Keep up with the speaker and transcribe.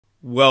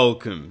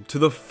Welcome to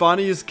the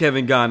funniest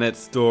Kevin Garnett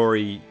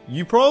story.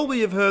 You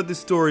probably have heard this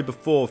story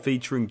before,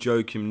 featuring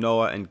Joakim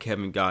Noah and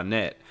Kevin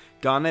Garnett.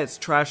 Garnett's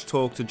trash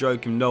talk to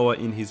Joakim Noah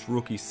in his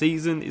rookie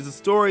season is a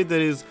story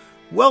that is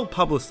well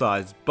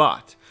publicized,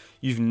 but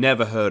you've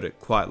never heard it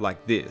quite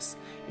like this.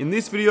 In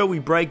this video we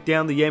break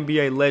down the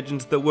NBA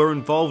legends that were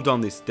involved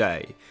on this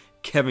day.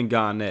 Kevin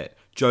Garnett,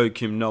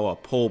 Joakim Noah,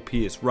 Paul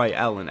Pierce, Ray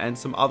Allen, and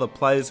some other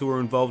players who were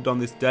involved on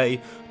this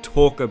day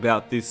talk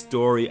about this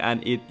story,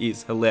 and it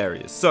is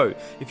hilarious. So,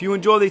 if you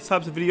enjoy these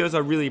types of videos, I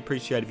really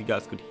appreciate if you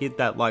guys could hit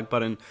that like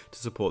button to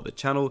support the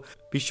channel.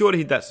 Be sure to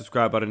hit that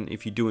subscribe button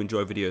if you do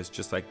enjoy videos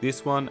just like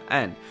this one,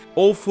 and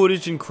all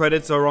footage and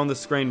credits are on the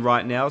screen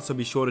right now, so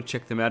be sure to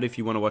check them out if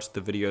you want to watch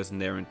the videos in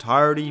their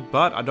entirety,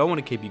 but I don't want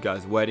to keep you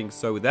guys waiting,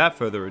 so without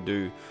further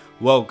ado,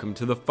 welcome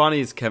to the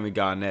funniest Kevin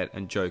Garnett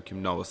and Joakim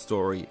Noah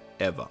story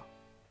ever.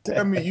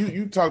 Tell me,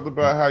 you talked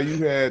about how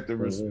you had the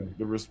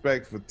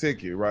respect for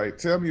Tiki, right?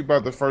 Tell me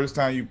about the first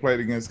time you played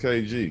against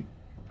KG.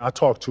 I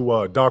talked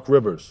to Doc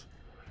Rivers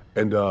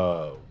and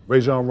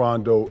Rajon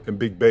Rondo and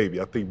Big Baby.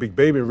 I think Big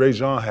Baby and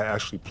Rajon had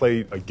actually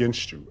played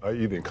against you,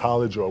 either in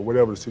college or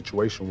whatever the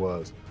situation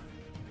was.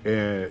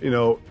 And you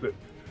know,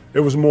 it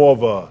was more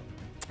of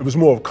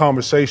a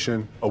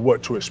conversation of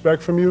what to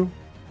expect from you.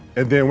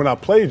 And then when I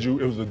played you,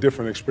 it was a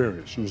different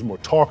experience. You was more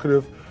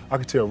talkative. I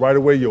could tell right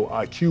away your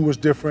IQ was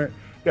different.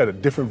 You had a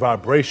different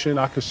vibration.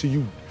 I could see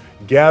you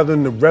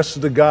gathering the rest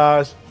of the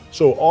guys.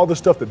 So all the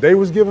stuff that they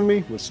was giving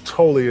me was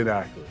totally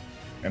inaccurate.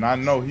 And I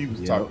know he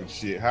was talking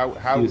shit. How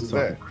was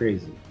that?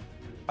 Crazy.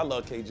 I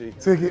love KG.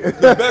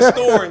 The best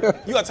story.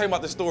 You gotta tell me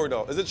about the story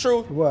though. Is it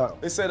true? What?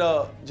 They said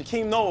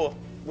Joakim Noah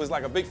was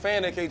like a big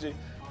fan of KG.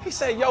 He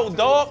said, "Yo,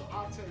 dog,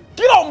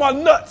 get off my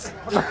nuts."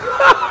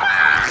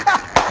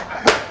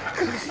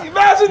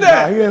 Imagine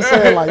that. Nah, he didn't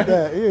say it like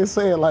that. He didn't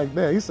say it like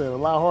that. He said it a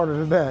lot harder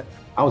than that.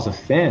 I was a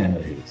fan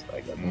of his,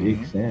 like a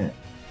big fan.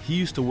 He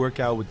used to work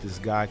out with this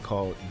guy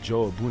called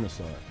Joe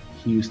Abunasar.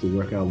 He used to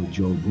work out with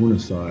Joe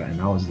Abunasar,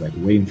 and I was like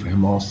waiting for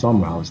him all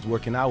summer. I was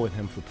working out with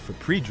him for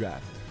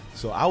pre-draft.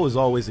 So I was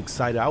always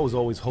excited. I was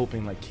always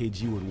hoping like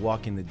KG would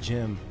walk in the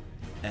gym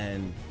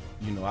and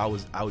you know, I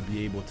would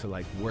be able to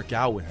like work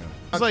out with him.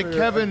 It's like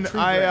Kevin,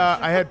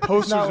 I had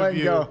posters of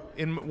you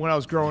when I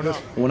was growing up.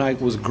 When I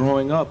was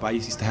growing up, I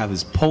used to have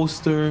his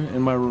poster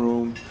in my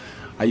room.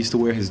 I used to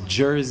wear his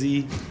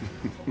jersey.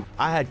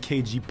 I had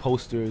KG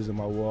posters on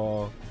my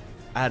wall.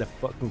 I had a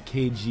fucking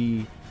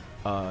KG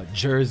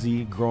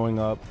jersey growing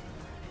up.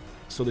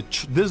 So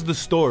this is the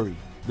story.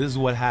 This is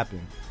what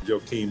happened.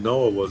 Joakim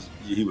Noah was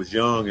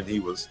young and he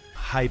was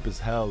hype as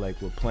hell.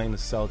 Like, we're playing the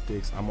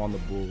Celtics, I'm on the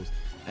Bulls.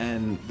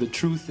 And the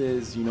truth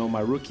is, you know,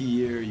 my rookie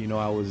year, you know,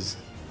 I was,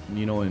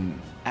 you know, in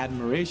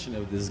admiration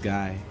of this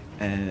guy,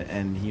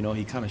 and you know,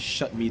 he kind of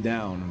shut me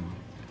down,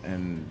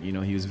 and you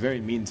know, he was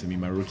very mean to me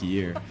my rookie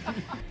year.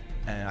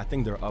 And I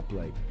think they're up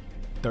like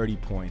 30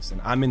 points,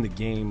 and I'm in the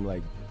game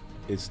like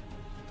it's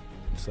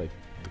like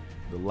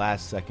the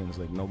last seconds,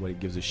 like nobody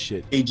gives a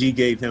shit. AG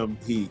gave him,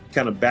 he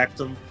kind of backed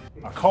him.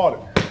 I caught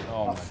it.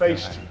 I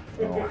faced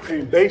you. I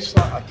came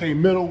baseline, I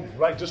came middle,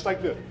 right, just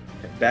like this.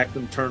 Backed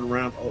him, turned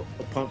around,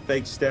 a pump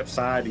fake, step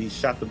side. He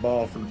shot the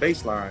ball from the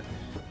baseline.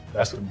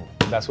 That's the move.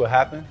 That's what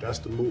happened? That's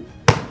the move.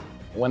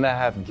 When that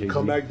happened, KG?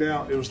 Come back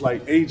down. It was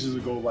like ages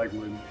ago, like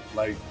when,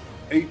 like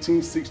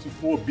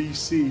 1864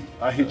 BC,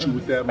 I hit you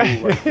with that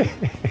move right there.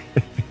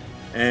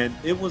 And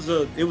it was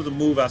a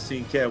move I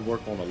seen Kev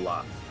work on a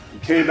lot.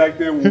 You came back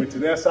there, we went to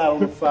that side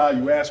on the fire,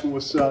 you asked me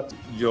what's up.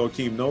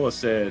 Joakim Noah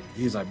said,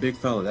 he's like, big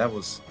fella, that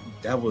was,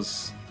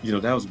 you know,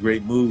 that was a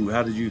great move.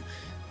 How did you,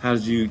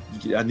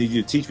 I need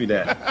you to teach me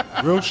that.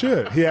 Real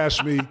shit. He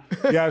asked me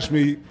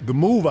the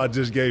move I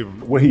just gave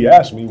him. What he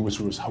asked me,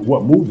 which was,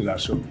 what move did I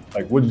show you?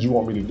 Like, what did you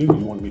want me to do? You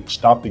wanted me to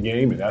stop the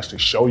game and actually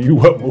show you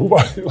what move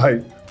I,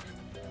 like,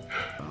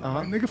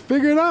 nigga,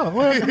 figure it out.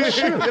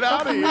 Shit. Get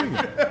out of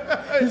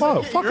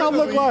here. Fuck I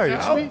look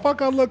like?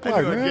 Fuck I look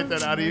like, man? Get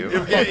that out of you.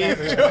 He's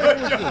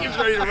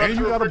ready to run and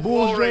you got a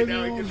Bulls right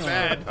now. He gets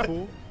mad.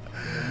 Cool.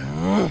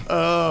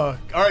 All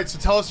right, so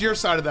tell us your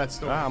side of that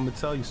story. I'm gonna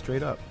tell you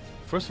straight up.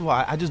 First of all,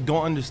 I just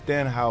don't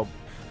understand how.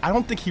 I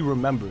don't think he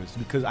remembers,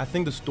 because I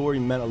think the story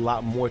meant a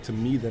lot more to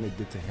me than it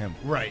did to him.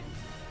 Right.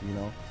 You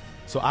know?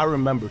 So I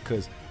remember,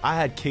 because I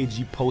had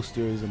KG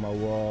posters on my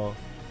wall.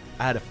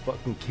 I had a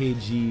fucking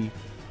KG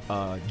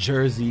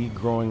jersey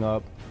growing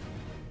up.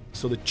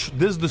 So this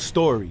is the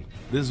story.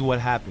 This is what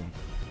happened.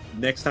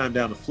 Next time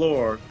down the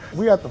floor,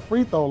 we at the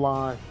free throw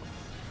line.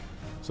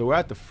 So we're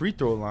at the free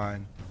throw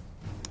line,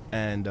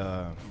 and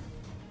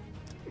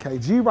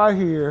KG right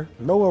here,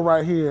 Noah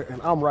right here, and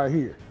I'm right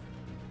here.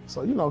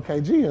 So you know,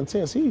 KG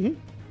intense. He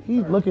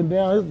looking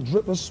down, his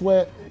dripping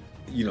sweat.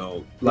 You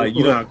know, like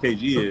you know how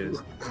KG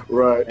is,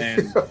 right?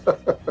 And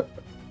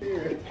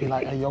he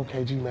like, hey, yo,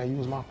 KG, man, you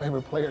was my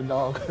favorite player,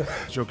 dog.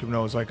 Joakim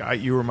Noah's like,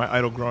 you were my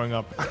idol growing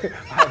up. I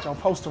had your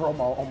poster on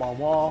my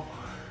wall,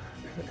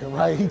 and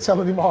right, he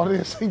telling him all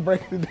this, he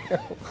breaking it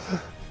down.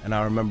 And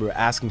I remember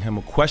asking him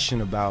a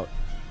question about,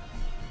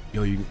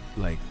 yo, you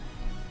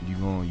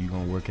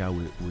gonna work out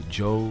with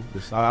Joe?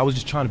 I was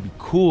just trying to be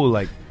cool,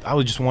 like,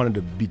 just wanted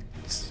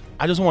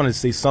to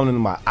say something to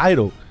my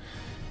idol,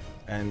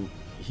 and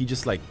he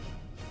just like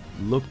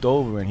looked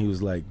over and he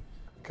was like,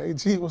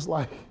 KG was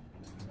like,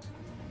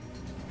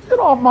 get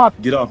off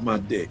my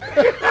dick.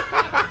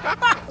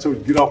 So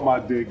get off my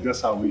dick.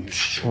 That's how we.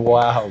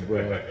 Wow,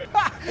 bro.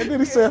 And then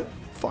he said,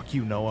 "Fuck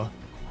you, Noah."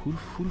 Who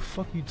the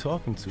fuck you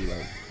talking to?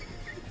 Like,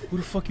 who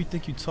the fuck you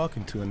think you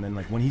talking to? And then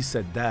like when he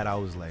said that, I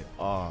was like,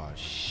 oh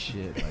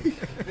shit,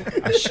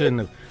 like I shouldn't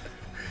have.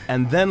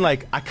 And then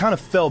like I kind of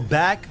fell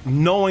back,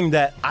 knowing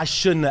that I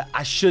shouldn't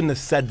have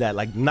said that.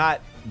 Like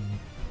not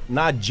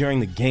during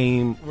the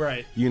game,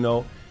 right? You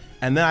know.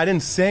 And then I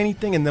didn't say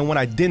anything. And then when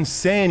I didn't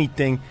say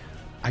anything,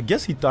 I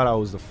guess he thought I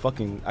was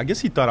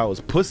he thought I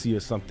was pussy or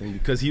something,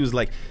 because he was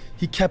like,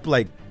 he kept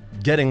like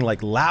getting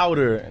like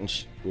louder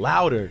and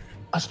louder.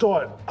 I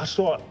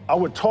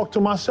would talk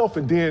to myself,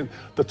 and then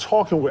the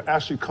talking would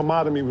actually come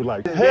out of me with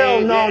like,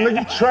 hell no,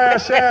 nigga,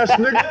 trash ass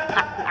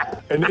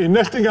nigga. And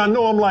next thing I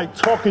know, I'm like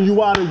talking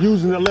you out of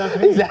using the left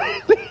hand.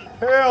 Exactly.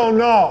 Hell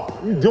no.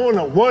 You doing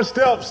a one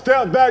step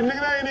back, nigga,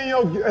 that ain't in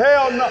your,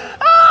 hell no.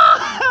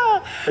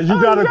 And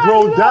you gotta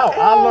grow doubt.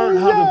 I learned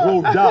how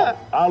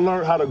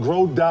to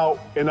grow doubt.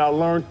 And I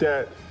learned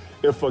that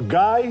if a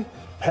guy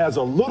has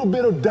a little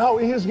bit of doubt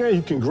in his game,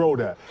 he can grow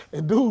that.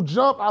 And dude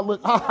jumped, I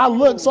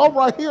look, so I'm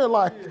right here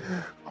like,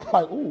 I'm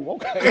like, ooh,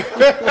 okay.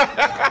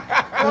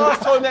 I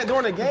told him that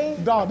during the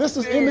game? Dog, this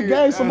is in the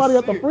game, somebody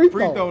at the free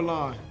throw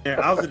line. Yeah,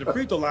 I was at the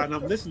free throw line and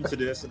I'm listening to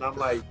this and I'm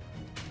like,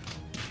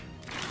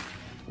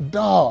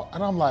 dog,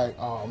 and I'm like,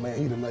 oh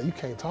man, you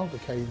can't talk to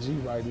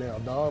KG right now,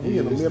 dog. We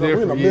in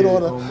the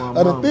middle of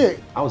the thick.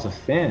 I was a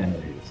fan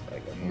of his,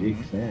 like a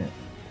big fan.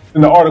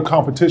 In the art of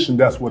competition,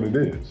 that's what it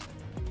is.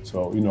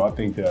 So, you know, I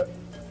think that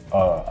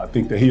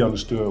he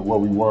understood where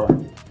we were.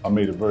 I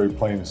made it very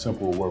plain and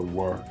simple where we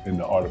were in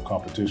the art of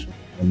competition.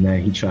 And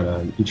then he tried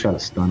to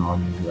stun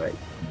on me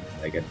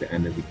like at the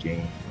end of the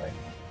game. Like,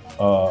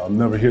 I'm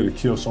never here to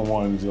kill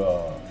someone's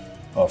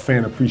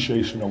fan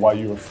appreciation or why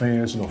you're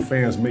fans. You know,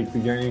 fans make the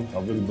game.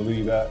 I really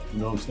believe that. You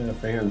know what I'm saying?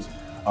 Fans.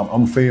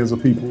 I'm fans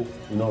of people.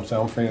 You know what I'm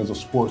saying? I'm fans of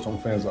sports. I'm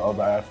fans of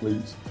other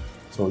athletes.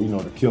 So, you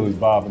know, to kill his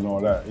vibe and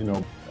all that. You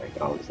know.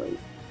 Like I was like,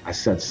 I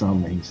said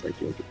something, and he's like,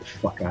 yo, get the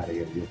fuck out of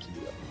here, rookie.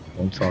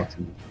 Don't talk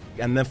to me.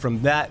 And then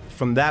from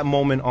that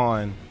moment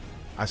on,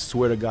 I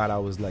swear to God, I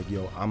was like,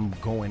 yo, I'm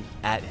going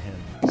at him.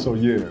 So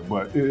yeah,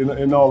 but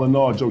in all,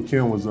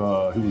 Joakim was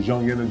he was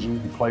young energy.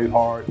 He played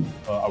hard.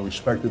 I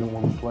respected him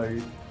when he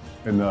played,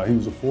 and he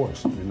was a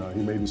force. You know,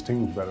 he made his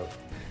teams better.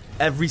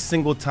 Every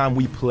single time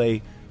we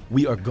play,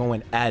 we are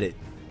going at it.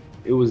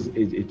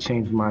 It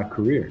changed my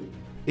career.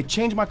 It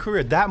changed my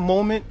career. That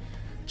moment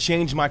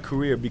changed my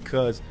career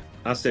because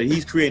I said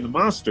he's creating a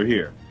monster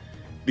here,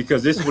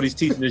 because this is what he's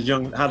teaching this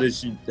young how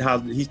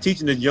he's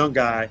teaching this young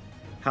guy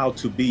how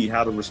to be,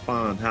 how to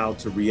respond, how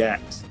to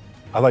react.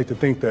 I like to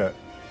think that,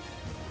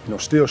 you know,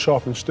 steel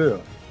sharpens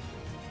steel.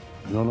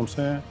 You know what I'm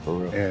saying? For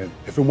real. And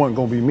if it wasn't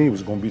gonna be me, it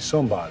was gonna be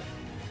somebody.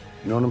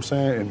 You know what I'm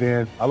saying? And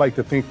then I like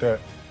to think that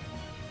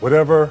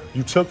whatever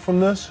you took from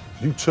this,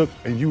 you took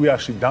and you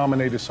actually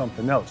dominated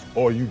something else,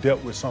 or you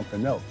dealt with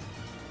something else.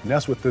 And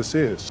that's what this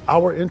is.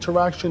 Our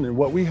interaction and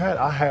what we had,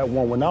 I had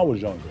one when I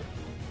was younger.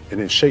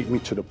 And it shaped me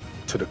to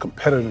the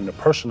competitor and the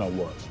person I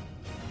was.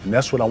 And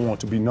that's what I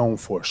want to be known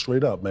for,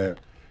 straight up, man.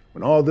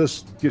 When all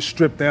this gets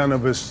stripped down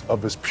of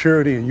its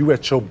purity and you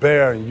at your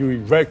bare and you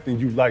erect and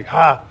you like,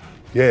 ha,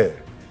 yeah,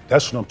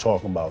 that's what I'm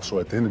talking about. So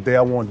at the end of the day,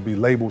 I wanted to be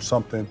labeled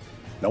something,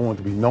 and I wanted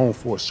to be known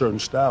for a certain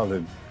style,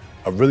 and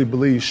I really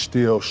believe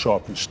steel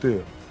sharpens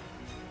steel.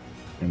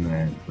 And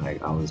man,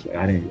 like I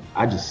didn't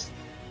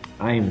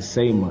even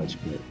say much,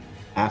 but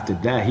after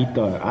that, he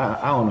thought,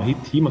 I don't know,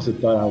 he must have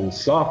thought I was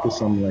soft or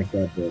something like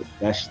that, but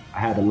I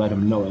had to let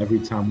him know every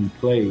time we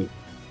played,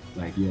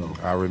 like, yo.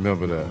 I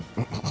remember that.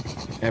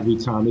 Every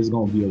time, there's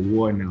gonna be a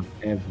war now,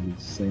 every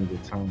single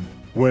time.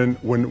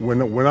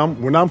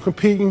 When I'm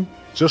competing,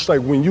 just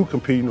like when you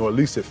competing, or at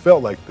least it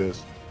felt like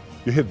this,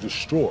 you're here to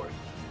destroy.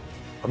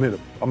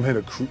 I'm here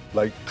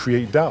to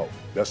create doubt.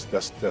 That's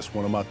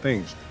one of my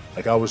things.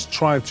 Like I was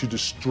trying to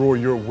destroy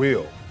your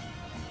will.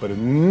 But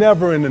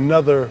never in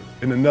another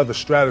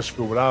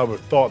stratosphere would I ever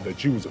thought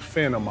that you was a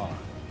fan of mine.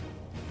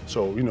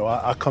 So, you know,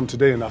 I come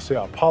today and I say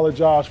I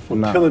apologize for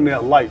killing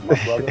that light, my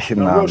brother.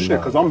 Real shit,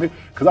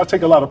 because I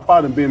take a lot of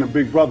pride in being a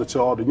big brother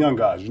to all the young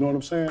guys, you know what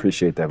I'm saying?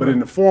 Appreciate that, But bro. in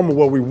the form of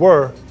what we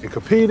were in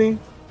competing,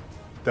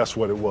 that's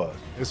what it was.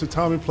 It's a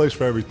time and place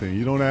for everything.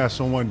 You don't ask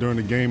someone during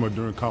the game or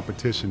during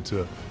competition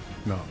to,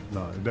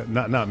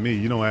 not me.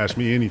 You don't ask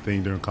me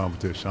anything during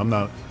competition.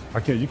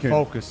 You can't.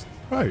 Focus.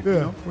 Right,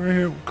 yeah, we're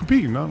here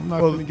competing. I'm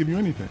not going to give you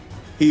anything.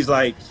 He's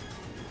like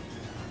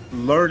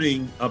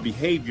learning a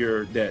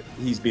behavior that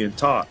he's being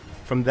taught.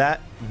 From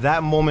that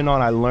moment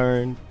on, I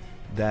learned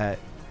that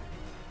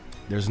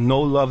there's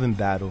no love in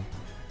battle,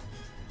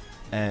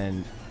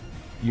 and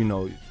you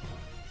know,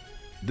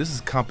 this is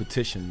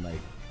competition.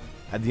 Like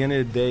at the end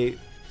of the day,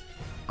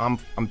 I'm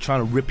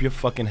trying to rip your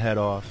fucking head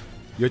off.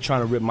 You're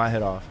trying to rip my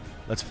head off.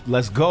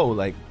 Let's go.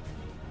 Like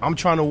I'm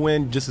trying to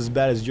win just as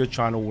bad as you're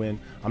trying to win.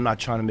 I'm not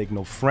trying to make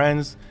no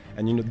friends,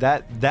 And you know,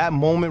 that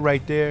moment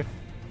right there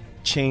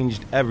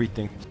changed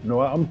everything. You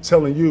know, I'm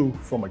telling you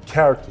from a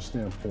character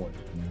standpoint.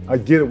 I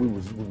get it.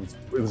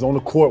 It was on the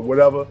court,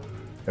 whatever,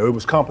 and it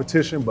was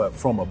competition. But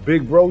from a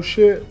big bro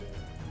shit,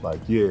 like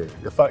yeah,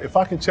 if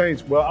I can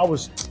change, well, I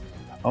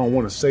don't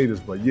want to say this,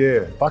 but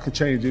yeah, if I could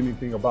change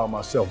anything about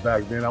myself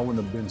back then, I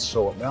wouldn't have been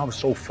so. Man, I was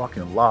so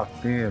fucking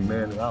locked in,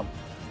 man, and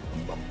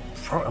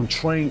I'm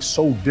trained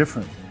so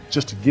different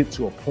just to get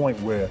to a point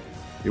where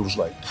it was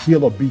like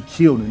kill or be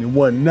killed, and there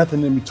wasn't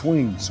nothing in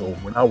between. So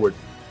when I would,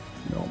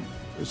 you know,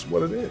 it's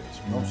what it is.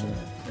 You know what I'm saying?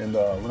 And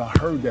when I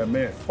heard that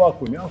man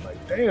fuck with me, I was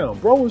like, damn,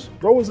 bro was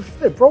a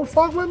fit. Bro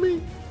fuck with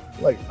me?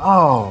 Like,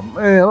 oh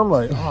man, I'm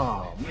like,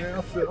 oh man,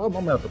 I'm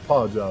gonna have to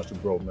apologize to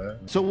bro, man.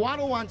 So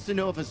Waddle wants to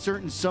know if a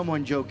certain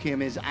someone,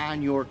 Joakim, is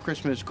on your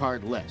Christmas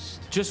card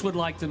list. Just would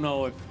like to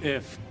know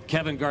if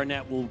Kevin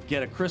Garnett will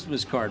get a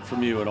Christmas card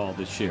from you at all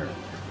this year.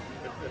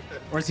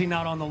 Or is he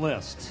not on the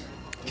list?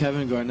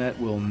 Kevin Garnett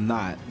will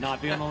not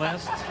be on the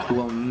list?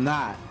 Will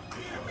not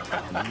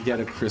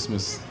get a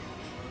Christmas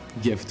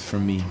gift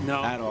from me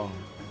at all.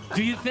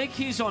 Do you think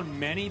he's on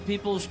many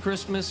people's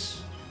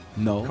Christmas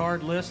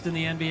card list in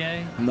the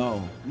NBA?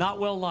 No. Not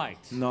well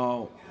liked?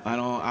 No, I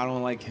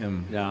don't like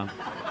him. Yeah.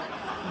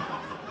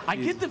 I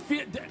get the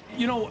feel,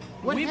 you know.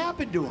 What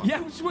happened to him? Yeah,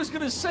 I was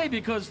going to say,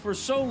 because for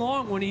so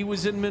long when he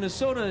was in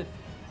Minnesota,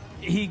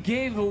 he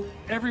gave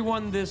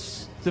everyone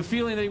the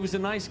feeling that he was a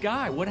nice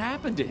guy. What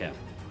happened to him?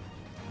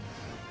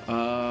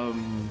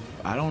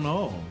 I don't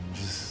know.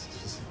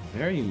 Just a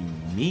very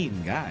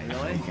mean guy.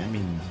 Really? Like, I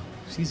mean,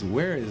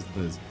 where is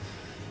the...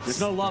 There's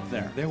no love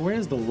there.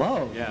 Where's the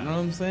love? Yeah. You know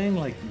what I'm saying?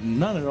 Like,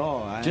 none at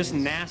all. Just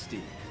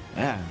nasty.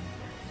 Yeah.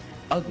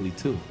 Ugly,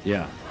 too.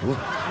 Yeah.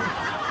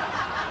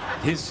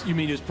 You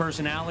mean his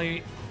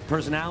personality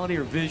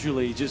or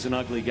visually just an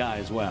ugly guy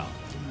as well?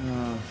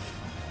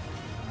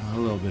 A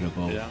little bit of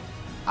both. Yeah.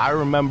 I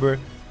remember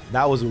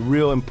that was a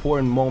real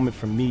important moment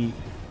for me,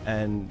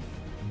 and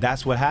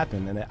that's what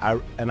happened.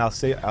 And I'll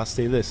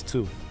say this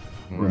too.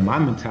 My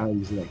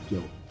mentality is like,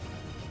 yo,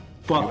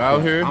 fuck you out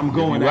that. here? I'm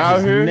going you at out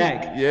his here?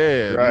 neck.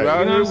 Yeah, right. You out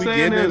You know here? what We I'm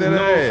getting it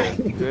saying?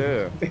 in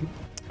that. Yeah.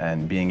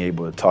 And being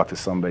able to talk to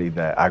somebody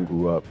that I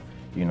grew up,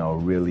 you know,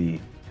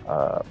 really,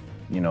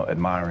 you know,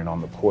 admiring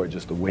on the court,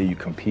 just the way you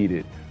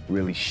competed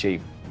really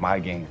shaped my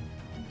game.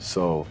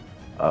 So,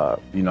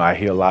 you know, I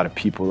hear a lot of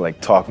people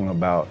like talking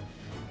about,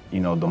 you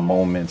know, the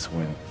moments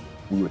when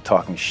we were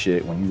talking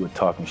shit, when you were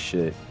talking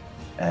shit,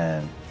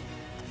 and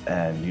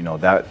you know,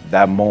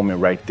 that moment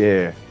right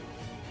there,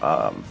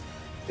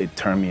 it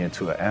turned me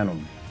into an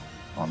animal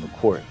on the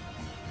court.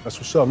 That's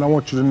what's up. And I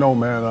want you to know,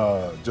 man,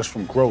 just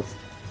from growth,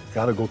 you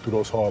gotta go through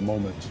those hard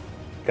moments.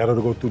 You gotta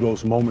go through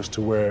those moments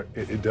to where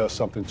it does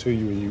something to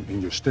you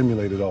and you're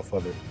stimulated off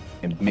of it.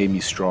 It made me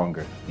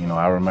stronger. You know,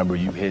 I remember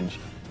you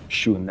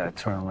shooting that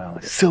turnaround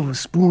like silver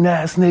spoon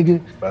ass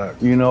nigga,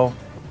 you know?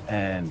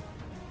 And,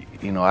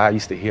 you know, I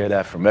used to hear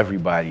that from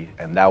everybody,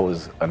 and that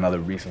was another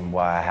reason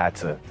why I had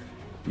to,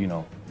 you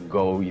know,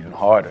 go even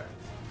harder.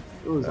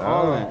 It was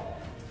all that.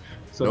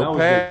 So no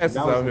passes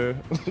out here.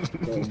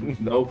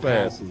 No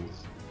passes.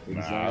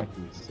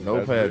 Exactly. Nah,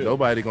 no pass.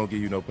 Nobody gonna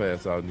give you no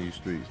pass out in these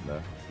streets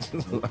now.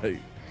 Like,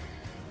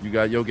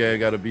 your game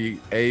gotta be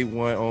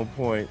A1 on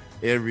point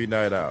every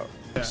night out.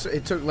 So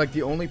it took like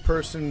the only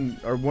person,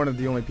 or one of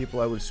the only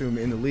people I would assume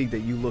in the league that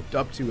you looked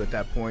up to at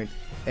that point,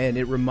 and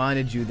it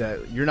reminded you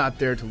that you're not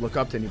there to look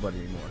up to anybody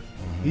anymore.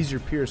 He's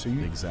your peer, so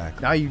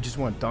now you just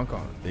want to dunk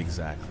on him.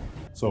 Exactly.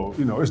 So,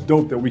 you know, it's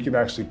dope that we can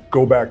actually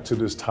go back to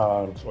this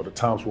time, or the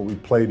times where we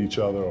played each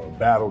other or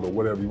battled or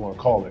whatever you want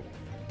to call it,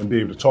 and be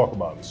able to talk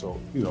about it. So,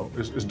 you know,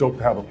 it's dope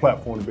to have a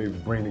platform to be able to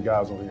bring the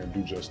guys on here and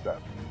do just that.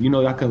 You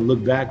know, I can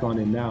look back on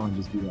it now and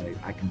just be like,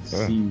 I can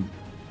see,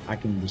 I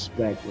can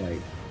respect,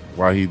 like,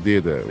 why he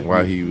did that,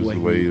 why he was the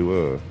way he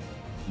was.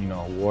 You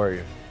know,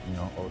 warrior, you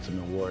know,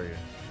 ultimate warrior.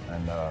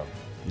 And,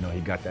 you know, he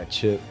got that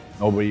chip.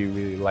 Nobody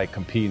really liked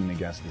competing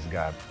against this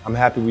guy. I'm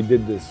happy we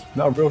did this.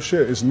 Not real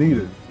shit, it's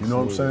needed, you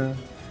know what I'm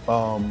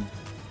saying?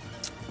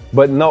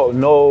 But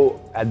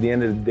no, at the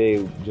end of the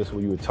day, just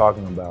what you were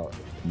talking about,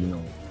 you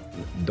know,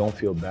 don't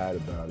feel bad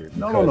about it.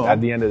 No.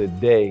 At the end of the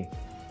day,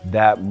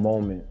 that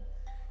moment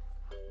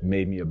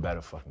made me a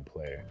better fucking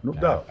player. No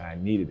doubt. I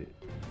needed it.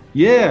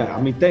 Yeah,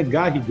 I mean, thank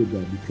God he did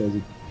that, because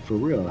for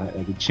real,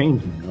 it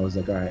changed me. I was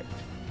like, all right,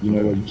 you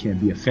know what, you can't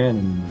be a fan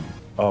anymore.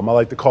 I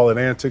like to call it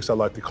antics. I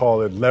like to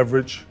call it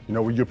leverage. You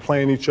know, when you're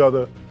playing each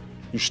other,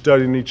 you're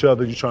studying each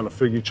other, you're trying to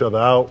figure each other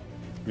out.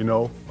 You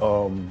know,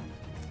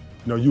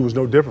 you was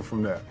no different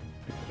from that.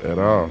 At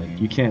all. Like,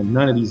 you can't,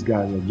 none of these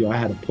guys, like, yo, I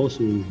had a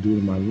poster of this dude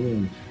in my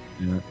room,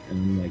 and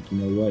I'm like, you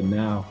know what,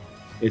 now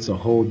it's a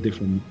whole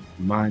different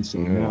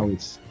mindset. Now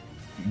it's,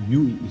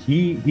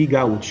 he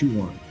got what you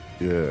want.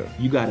 Yeah.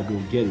 You gotta go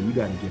get it. You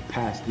gotta get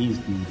past these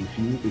dudes.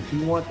 If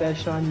you want that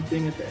shiny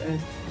thing at the end,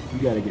 you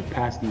gotta get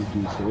past these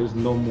dudes. So there's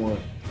no more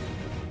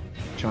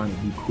trying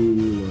to be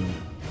cool or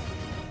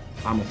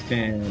I'm a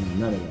fan,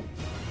 none of that.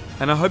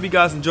 And I hope you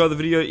guys enjoyed the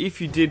video. If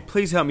you did,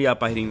 please help me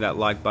out by hitting that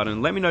like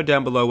button. Let me know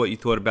down below what you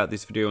thought about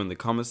this video in the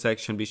comment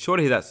section. Be sure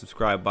to hit that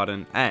subscribe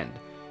button, and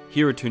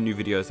Here are 2 new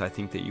videos I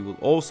think that you will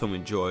also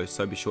enjoy,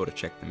 so be sure to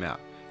check them out.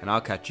 And I'll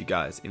catch you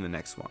guys in the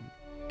next one.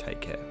 Take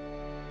care.